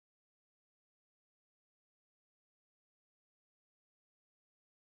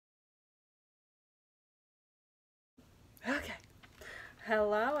Okay.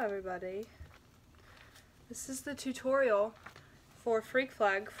 Hello everybody. This is the tutorial for Freak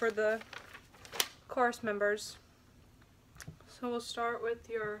Flag for the chorus members. So we'll start with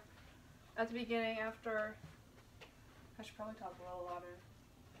your, at the beginning after, I should probably talk a little louder.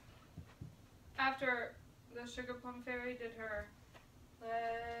 After the Sugar Plum Fairy did her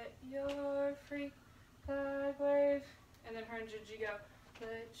 "Let your freak flag wave," and then her and Gigi go,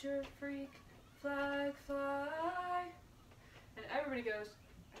 "Let your freak flag fly," and everybody goes,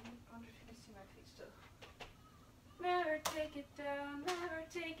 I wonder if you can see my feet still. Never take it down, never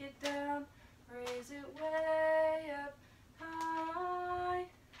take it down, raise it way up high,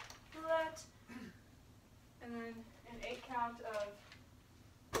 let, and then an 8 count of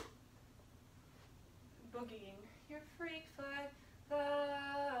boogieing your freak flag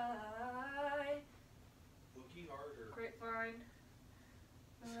fly. Boogie harder. Grapevine.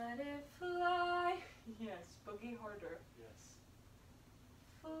 Let it fly. Yes, boogie harder. Yes.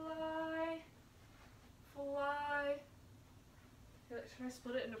 Fly. Fly. Should I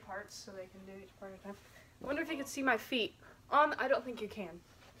split it into parts so they can do each part at a time? I wonder if you can see my feet. I don't think you can.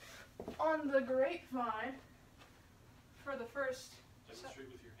 On the grapevine, for the first... Demonstrate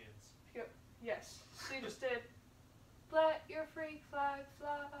with your hands. Yep. Yes. So you just did, let your freak flag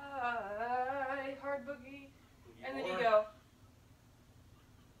fly, hard boogie, and then you go,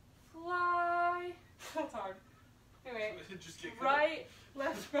 fly. That's hard. Anyway, right,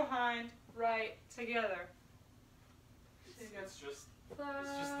 left, behind, right, together. It's just fly. It's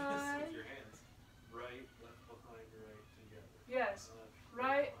just this with your hands. Right, left, behind, right, together. Yes.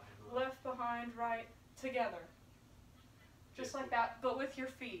 Right, left, behind, right, together. Just like that, but with your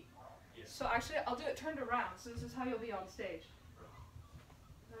feet. Yes. So actually, I'll do it turned around, so this is how you'll be on stage.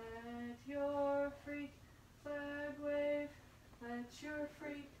 Let your freak flag wave, let your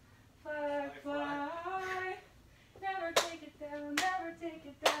freak flag fly. Never take it down, never take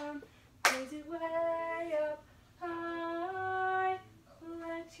it down, raise it way up high.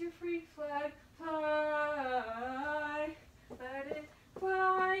 Let your freak flag fly, let it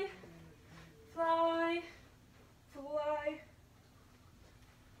fly, fly, fly.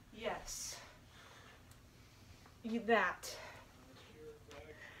 Yes. That.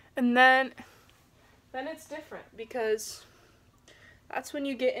 And then it's different because that's when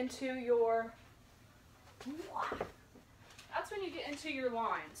you get into your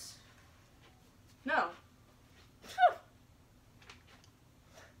lines. No.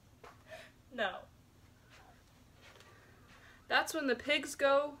 No. That's when the pigs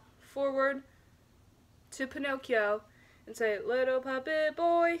go forward to Pinocchio and say, "Little puppet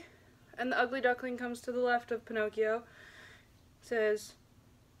boy," and the ugly duckling comes to the left of Pinocchio, says,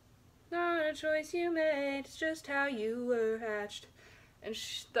 "Not a choice you made, it's just how you were hatched." And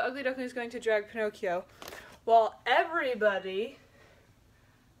the ugly duckling is going to drag Pinocchio, while everybody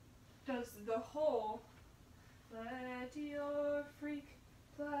does the whole, let your freak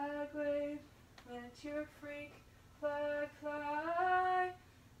flag wave, let your freak flag fly,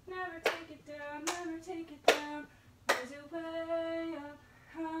 never take it down, never take it down, raise it way up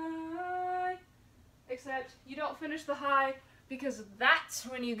high. Except you don't finish the high because that's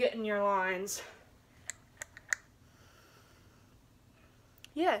when you get in your lines.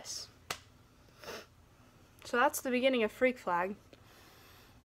 Yes. So that's the beginning of Freak Flag.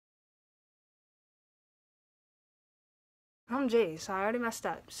 Jeez, I already messed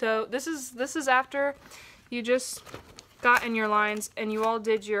up. So this is after you just got in your lines and you all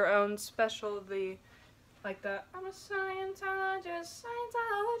did your own special, like the I'm a Scientologist,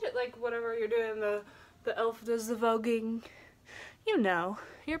 like whatever you're doing, the elf does the voguing. You know,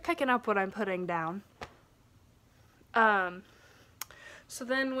 you're picking up what I'm putting down. So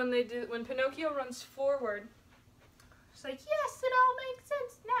then when Pinocchio runs forward, it's like, yes, it all makes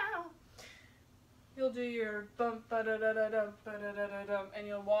sense now. You'll do your bump ba da da da dum ba da da da dum, and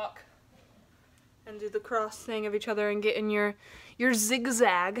you'll walk and do the cross thing of each other and get in your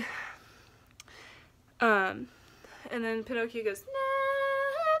zigzag. And then Pinocchio goes,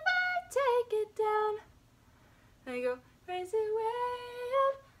 never take it down. And you go, raise it way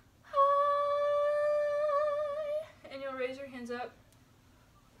up high. And you'll raise your hands up.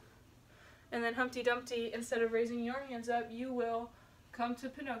 And then Humpty Dumpty, instead of raising your hands up, you will come to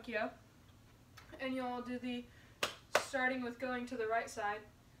Pinocchio. And you'll all do the, starting with going to the right side.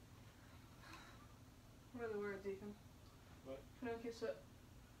 What are the words, Ethan? What? Pinocchio,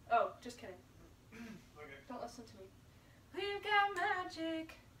 oh, just kidding. Okay. Don't listen to me. We've got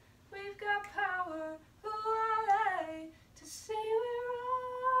magic, we've got power, who are they to say we're wrong?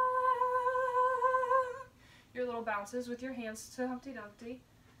 Your little bounces with your hands to Humpty Dumpty.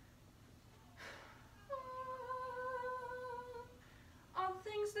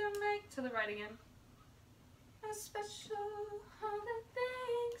 things that make, to the right again. A special, all the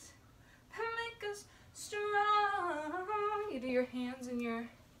things that make us strong. You do your hands and your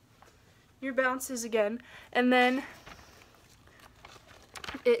bounces again, and then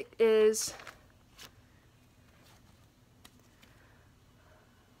it is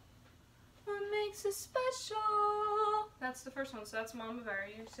what makes us special. That's the first one, so that's Mama Bear.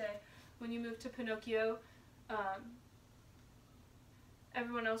 You say when you move to Pinocchio,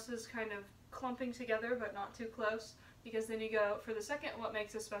 everyone else is kind of clumping together but not too close, because then you go for the second what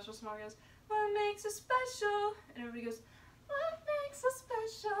makes us special. Small goes, what makes us special, and everybody goes, what makes us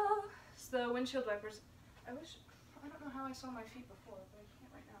special. It's the windshield wipers. I don't know how I saw my feet before, but I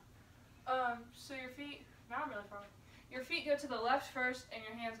can't right now. So your feet, now I'm really far away. Your feet go to the left first and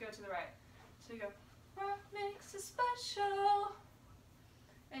your hands go to the right. So you go, what makes us special,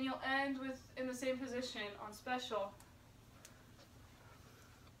 and you'll end with in the same position on special.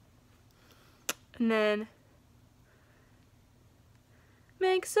 And then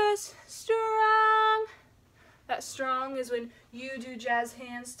makes us strong. That strong is when you do jazz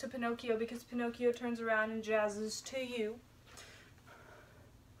hands to Pinocchio, because Pinocchio turns around and jazzes to you.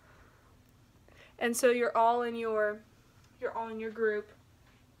 And so you're all in your group.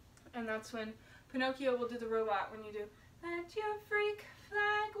 And that's when Pinocchio will do the robot, when you do let your freak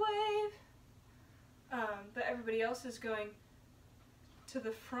flag wave. But everybody else is going to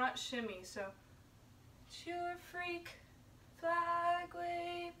the front shimmy, so let your freak flag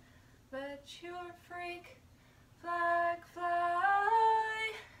wave, let your freak flag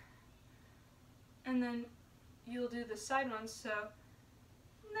fly. And then you'll do the side ones, so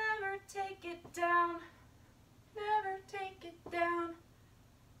never take it down, never take it down.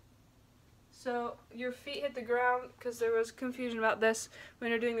 So your feet hit the ground, because there was confusion about this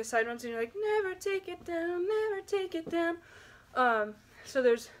when you're doing the side ones, and you're like, never take it down, never take it down. So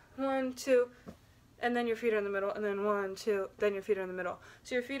there's 1, 2, and then your feet are in the middle, and then 1, 2, then your feet are in the middle.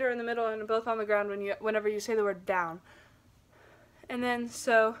 So your feet are in the middle and both on the ground whenever you say the word down. And then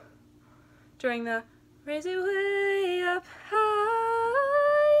so during the raise it way up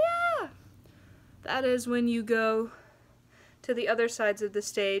high, yeah, that is when you go to the other sides of the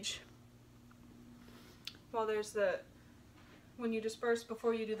stage. Well, there's when you disperse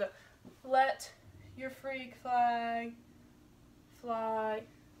before you do the let your freak flag fly,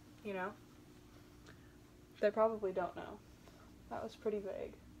 you know. They probably don't know. That was pretty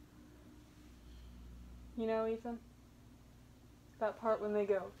vague. You know, Ethan? That part when they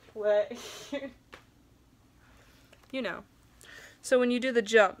go, let you know. So when you do the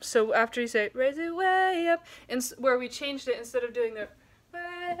jump, so after you say, raise it way up, and where we changed it, instead of doing the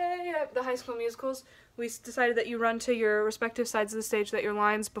way up, the High School Musicals, we decided that you run to your respective sides of the stage that your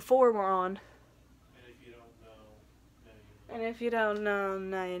lines before were on. And if you don't know, now you know. And if you don't know,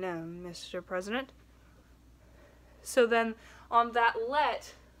 now you know, Mr. President. So then on that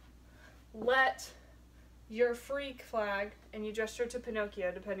let your freak flag, and you gesture to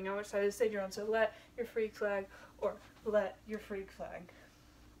Pinocchio depending on which side of the stage you're on. So let your freak flag, or let your freak flag.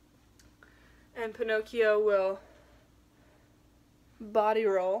 And Pinocchio will body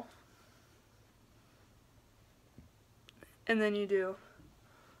roll. And then you do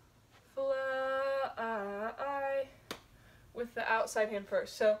fly with the outside hand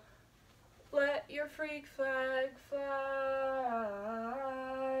first. So let your freak flag fly.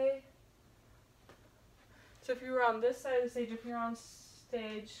 So if you were on this side of the stage, if you're on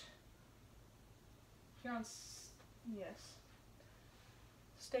stage,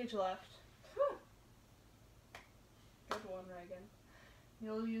 stage left. Whew. Good one, Reagan.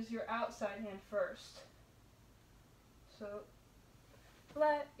 You'll use your outside hand first. So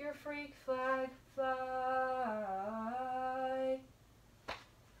let your freak flag fly.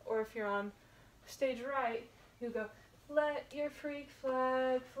 Or if you're on stage right, you go, let your freak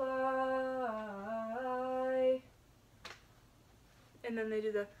flag fly. And then they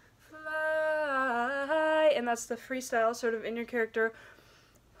do the fly, and that's the freestyle sort of in your character,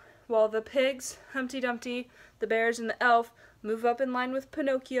 while the pigs, Humpty Dumpty, the bears, and the elf move up in line with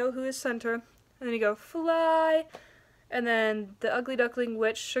Pinocchio, who is center, and then you go fly, and then the Ugly Duckling,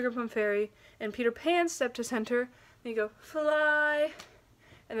 Witch, Sugar Plum Fairy, and Peter Pan step to center, then you go fly,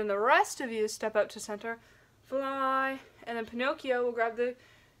 and then the rest of you step up to center, fly, and then Pinocchio will grab the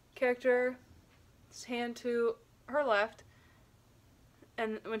character's hand to her left,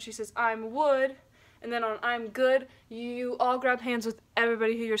 and when she says, I'm wood, and then on I'm good, you all grab hands with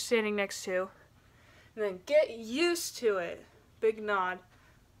everybody who you're standing next to, and then get used to it. Big nod.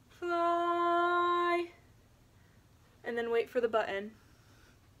 Fly, and then wait for the button,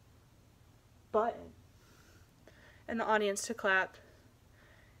 and the audience to clap,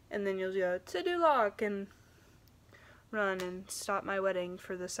 And then you'll go to do lock and run and stop my wedding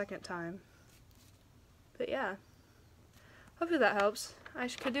for the second time. But yeah, hopefully that helps. I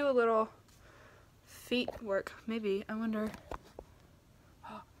could do a little feet work, maybe. I wonder.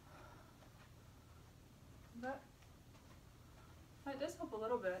 That does help a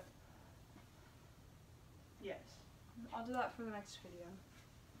little bit. Yes, I'll do that for the next video.